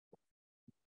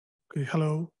Okay,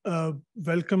 hello.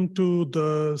 Welcome to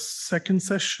the second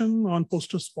session on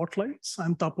poster spotlights.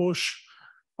 I'm Taposh.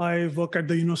 I work at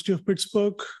the University of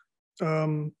Pittsburgh.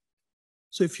 So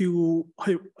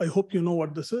I hope you know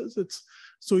what this is.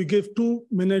 So we give 2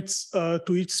 minutes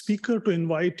to each speaker to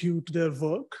invite you to their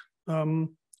work.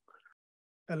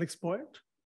 Alex Boyd,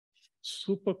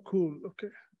 super cool, okay.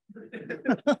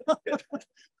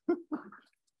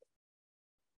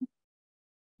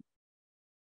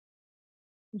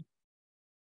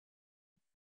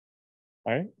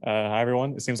 All right, hi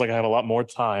everyone. It seems like I have a lot more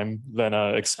time than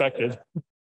expected.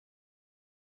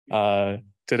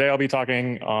 Today I'll be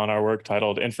talking on our work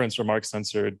titled Inference for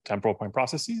Mark-Censored Temporal Point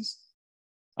Processes.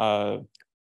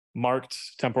 Marked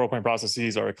temporal point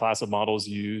processes are a class of models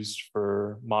used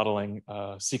for modeling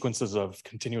sequences of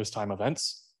continuous time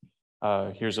events.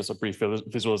 Here's just a brief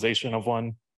visualization of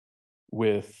one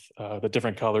with the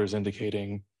different colors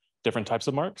indicating different types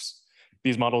of marks.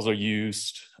 These models are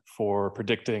used for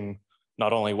predicting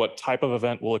not only what type of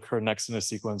event will occur next in a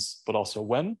sequence, but also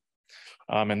when.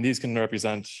 And these can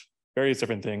represent various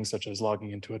different things, such as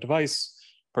logging into a device,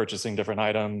 purchasing different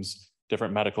items,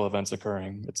 different medical events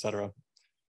occurring, et cetera.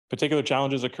 Particular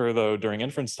challenges occur, though, during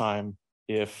inference time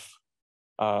if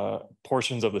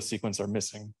portions of the sequence are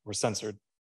missing or censored.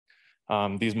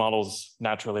 These models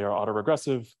naturally are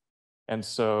autoregressive, and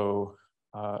so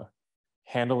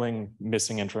handling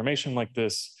missing information like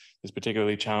this is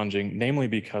particularly challenging, namely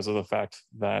because of the fact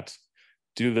that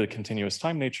due to the continuous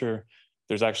time nature,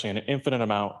 there's actually an infinite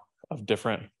amount of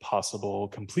different possible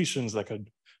completions that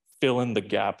could fill in the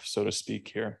gap, so to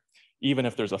speak, here, even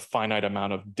if there's a finite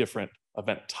amount of different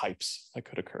event types that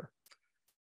could occur.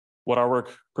 What our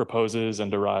work proposes and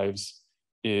derives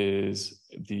is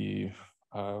a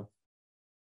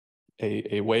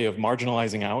way of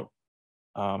marginalizing out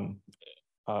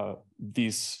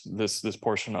this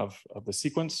portion of the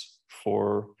sequence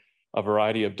for a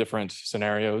variety of different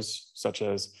scenarios, such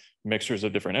as mixtures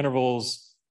of different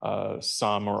intervals,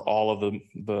 some or all of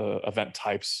the event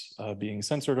types being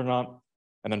censored or not.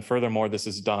 And then furthermore, this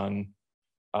is done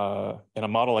in a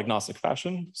model agnostic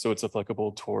fashion. So it's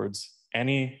applicable towards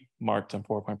any marked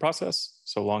temporal point process,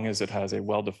 so long as it has a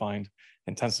well-defined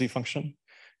intensity function.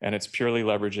 And it's purely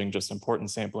leveraging just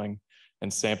important sampling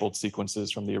and sampled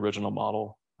sequences from the original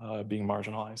model being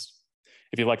marginalized.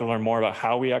 If you'd like to learn more about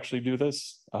how we actually do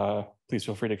this, please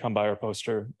feel free to come by our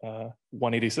poster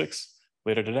 186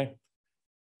 later today.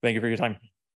 Thank you for your time.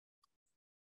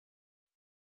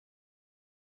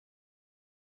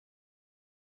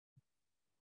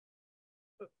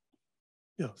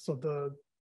 Yeah, so the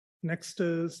next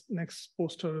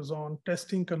poster is on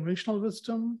testing conventional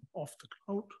wisdom of the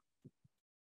cloud.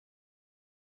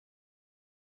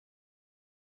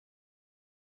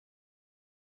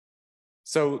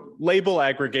 So label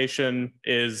aggregation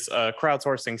is a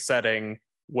crowdsourcing setting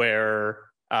where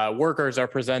workers are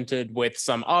presented with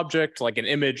some object like an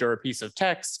image or a piece of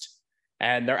text,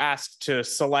 and they're asked to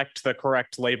select the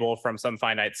correct label from some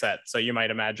finite set. So you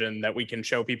might imagine that we can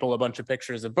show people a bunch of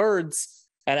pictures of birds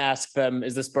and ask them,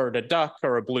 is this bird a duck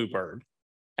or a bluebird?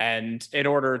 And in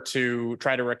order to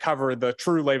try to recover the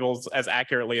true labels as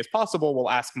accurately as possible, we'll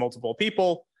ask multiple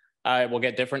people. We'll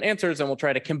get different answers, and we'll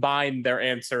try to combine their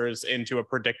answers into a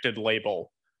predicted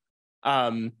label.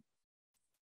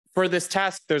 For this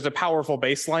task, there's a powerful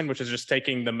baseline, which is just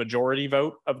taking the majority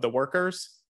vote of the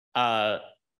workers, that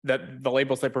the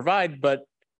labels they provide. But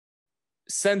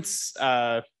since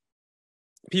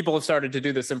people have started to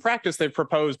do this in practice, they've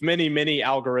proposed many, many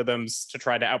algorithms to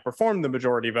try to outperform the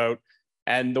majority vote.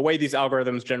 And the way these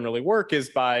algorithms generally work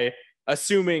is by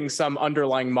assuming some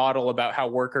underlying model about how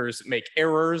workers make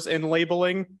errors in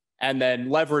labeling, and then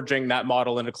leveraging that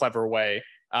model in a clever way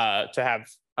to have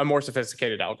a more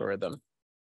sophisticated algorithm.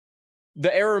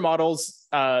 The error models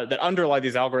that underlie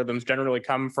these algorithms generally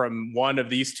come from one of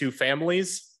these two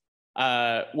families,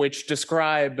 which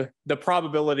describe the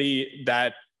probability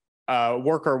that a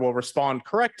worker will respond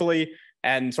correctly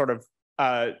and sort of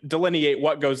delineate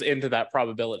what goes into that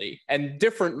probability. And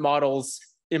different models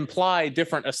imply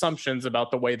different assumptions about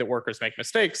the way that workers make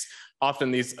mistakes.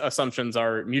 Often these assumptions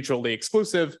are mutually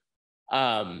exclusive.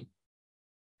 And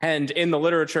in the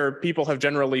literature, people have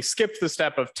generally skipped the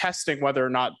step of testing whether or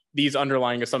not these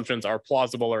underlying assumptions are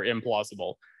plausible or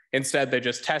implausible. Instead, they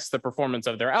just test the performance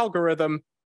of their algorithm,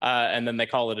 and then they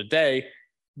call it a day.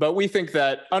 But we think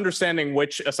that understanding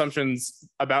which assumptions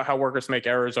about how workers make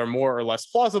errors are more or less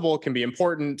plausible can be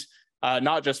important,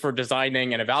 not just for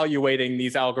designing and evaluating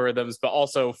these algorithms, but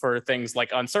also for things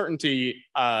like uncertainty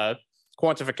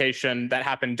quantification that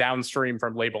happen downstream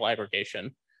from label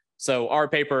aggregation. So our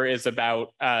paper is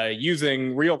about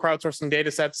using real crowdsourcing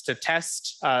data sets to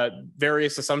test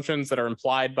various assumptions that are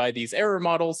implied by these error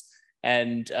models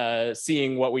and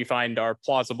seeing what we find are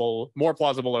plausible, more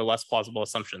plausible or less plausible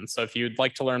assumptions. So if you'd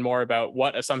like to learn more about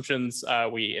what assumptions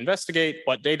we investigate,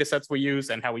 what data sets we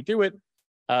use, and how we do it,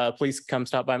 please come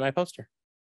stop by my poster.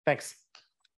 Thanks.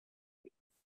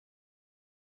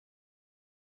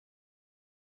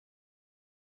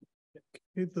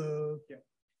 Okay, the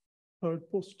third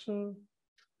poster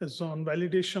is on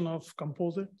validation of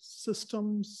composite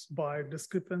systems by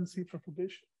discrepancy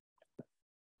propagation.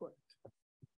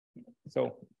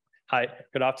 So, hi,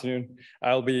 good afternoon.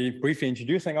 I'll be briefly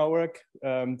introducing our work,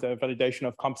 the validation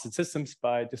of composite systems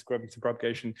by discrepancy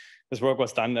propagation. This work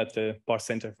was done at the Bosch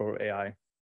Center for AI.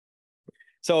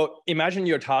 So imagine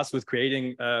you're tasked with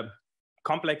creating a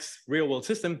complex real-world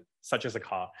system, such as a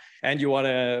car, and you want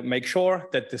to make sure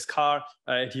that this car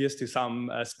adheres to some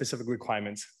specific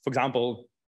requirements. For example,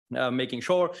 making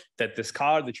sure that this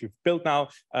car that you've built now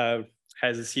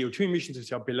has a CO2 emissions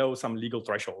which are below some legal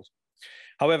threshold.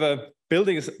 However,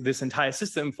 building this entire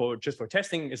system just for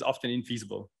testing is often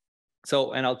infeasible.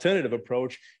 So an alternative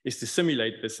approach is to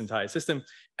simulate this entire system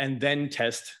and then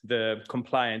test the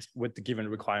compliance with the given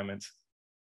requirements.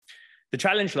 The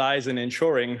challenge lies in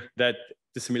ensuring that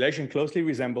the simulation closely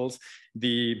resembles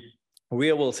the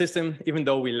real-world system, even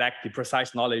though we lack the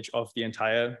precise knowledge of the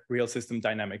entire real system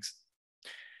dynamics.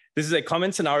 This is a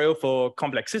common scenario for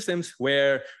complex systems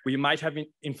where we might have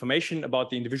information about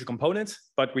the individual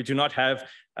components, but we do not have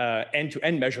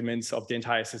end-to-end measurements of the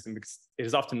entire system because it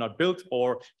is often not built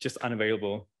or just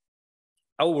unavailable.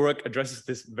 Our work addresses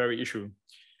this very issue.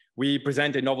 We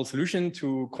present a novel solution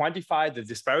to quantify the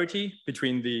disparity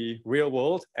between the real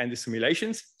world and the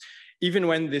simulations, even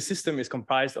when the system is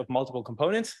comprised of multiple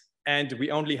components and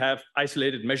we only have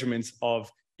isolated measurements of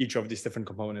each of these different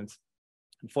components.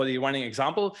 For the running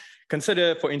example,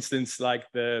 consider, for instance, like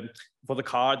for the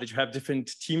car that you have different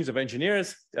teams of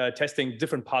engineers testing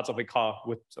different parts of a car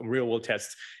with some real world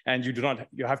tests. And you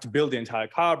have to build the entire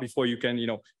car before you can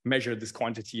measure this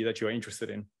quantity that you're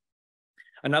interested in.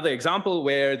 Another example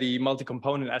where the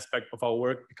multi-component aspect of our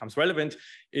work becomes relevant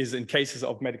is in cases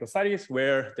of medical studies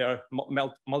where there are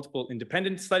multiple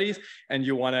independent studies and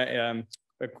you want to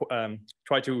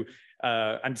try to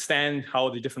understand how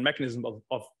the different mechanisms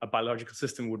of a biological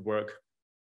system would work.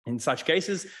 In such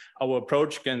cases, our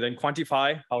approach can then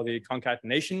quantify how the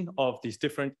concatenation of these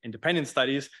different independent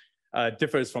studies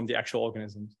differs from the actual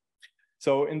organisms.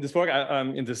 So in this work,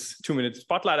 in this 2-minute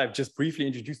spotlight, I've just briefly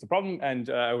introduced the problem, and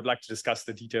I would like to discuss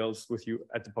the details with you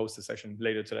at the poster session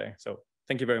later today. So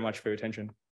thank you very much for your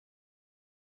attention.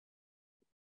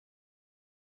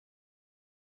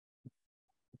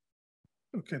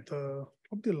 Okay, the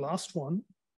last one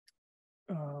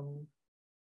on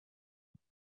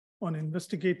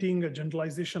investigating a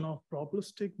generalization of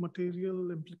probabilistic material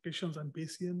implications and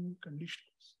Bayesian conditions.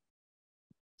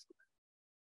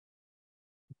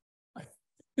 I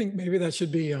think maybe that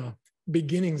should be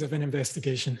beginnings of an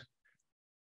investigation.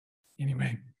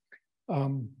 Anyway,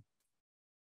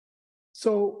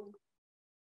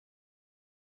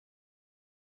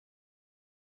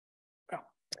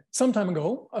 some time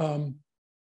ago,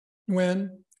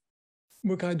 when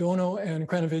Mukaidono and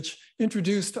Kranovich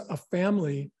introduced a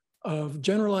family of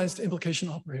generalized implication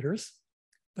operators,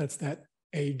 that's that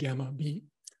A, gamma, B,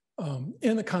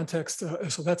 in the context,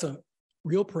 so that's a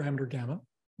real parameter gamma,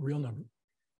 real number.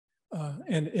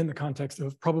 And in the context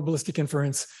of probabilistic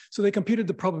inference. So they computed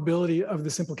the probability of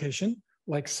this implication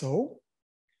like so.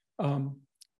 And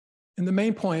the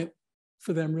main point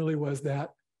for them really was that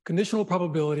conditional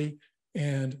probability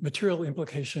and material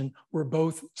implication were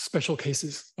both special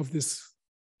cases of this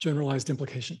generalized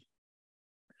implication.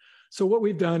 So what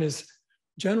we've done is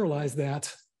generalize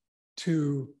that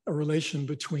to a relation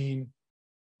between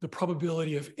the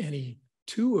probability of any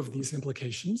two of these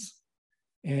implications,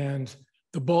 and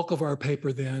the bulk of our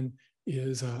paper then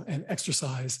is an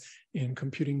exercise in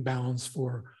computing bounds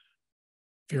for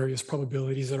various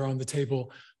probabilities that are on the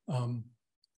table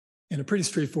in a pretty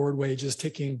straightforward way, just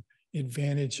taking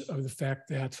advantage of the fact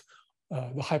that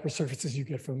the hypersurfaces you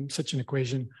get from such an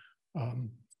equation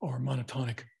are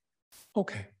monotonic.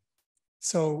 Okay,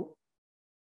 so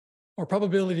our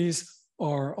probabilities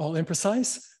are all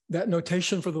imprecise. That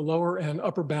notation for the lower and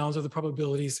upper bounds of the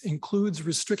probabilities includes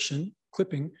restriction,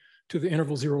 clipping, to the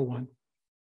interval 0, 1.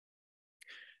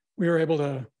 We were able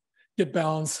to get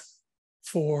bounds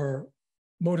for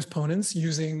modus ponens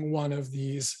using one of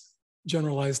these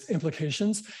generalized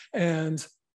implications. And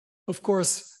of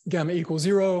course, gamma equals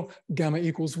 0, gamma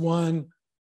equals 1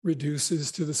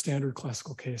 reduces to the standard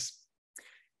classical case.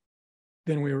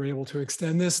 then we were able to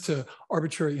extend this to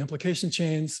arbitrary implication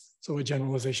chains, so a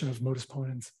generalization of modus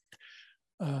ponens.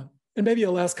 And maybe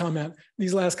a last comment.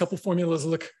 These last couple formulas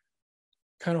look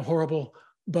kind of horrible,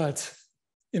 but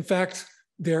in fact,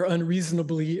 they're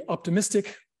unreasonably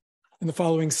optimistic in the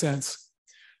following sense.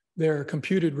 They're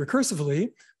computed recursively,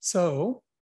 so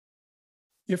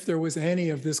if there was any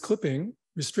of this clipping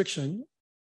restriction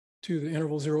to the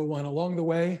interval 0, 1 along the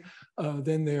way,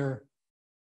 then they're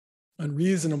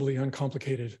unreasonably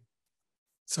uncomplicated.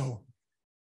 So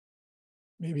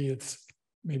maybe it's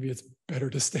better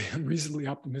to stay unreasonably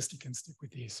optimistic and stick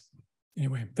with these.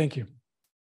 Anyway, thank you.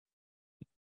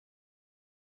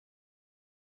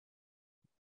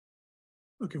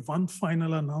 Okay, one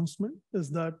final announcement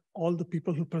is that all the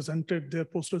people who presented their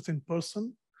posters in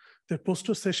person, their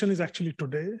poster session is actually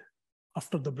today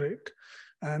after the break.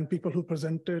 And people who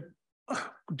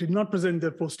did not present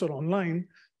their poster online,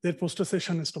 their poster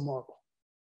session is tomorrow,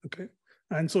 okay?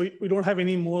 And so we don't have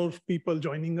any more people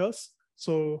joining us,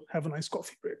 so have a nice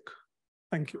coffee break.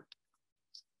 Thank you.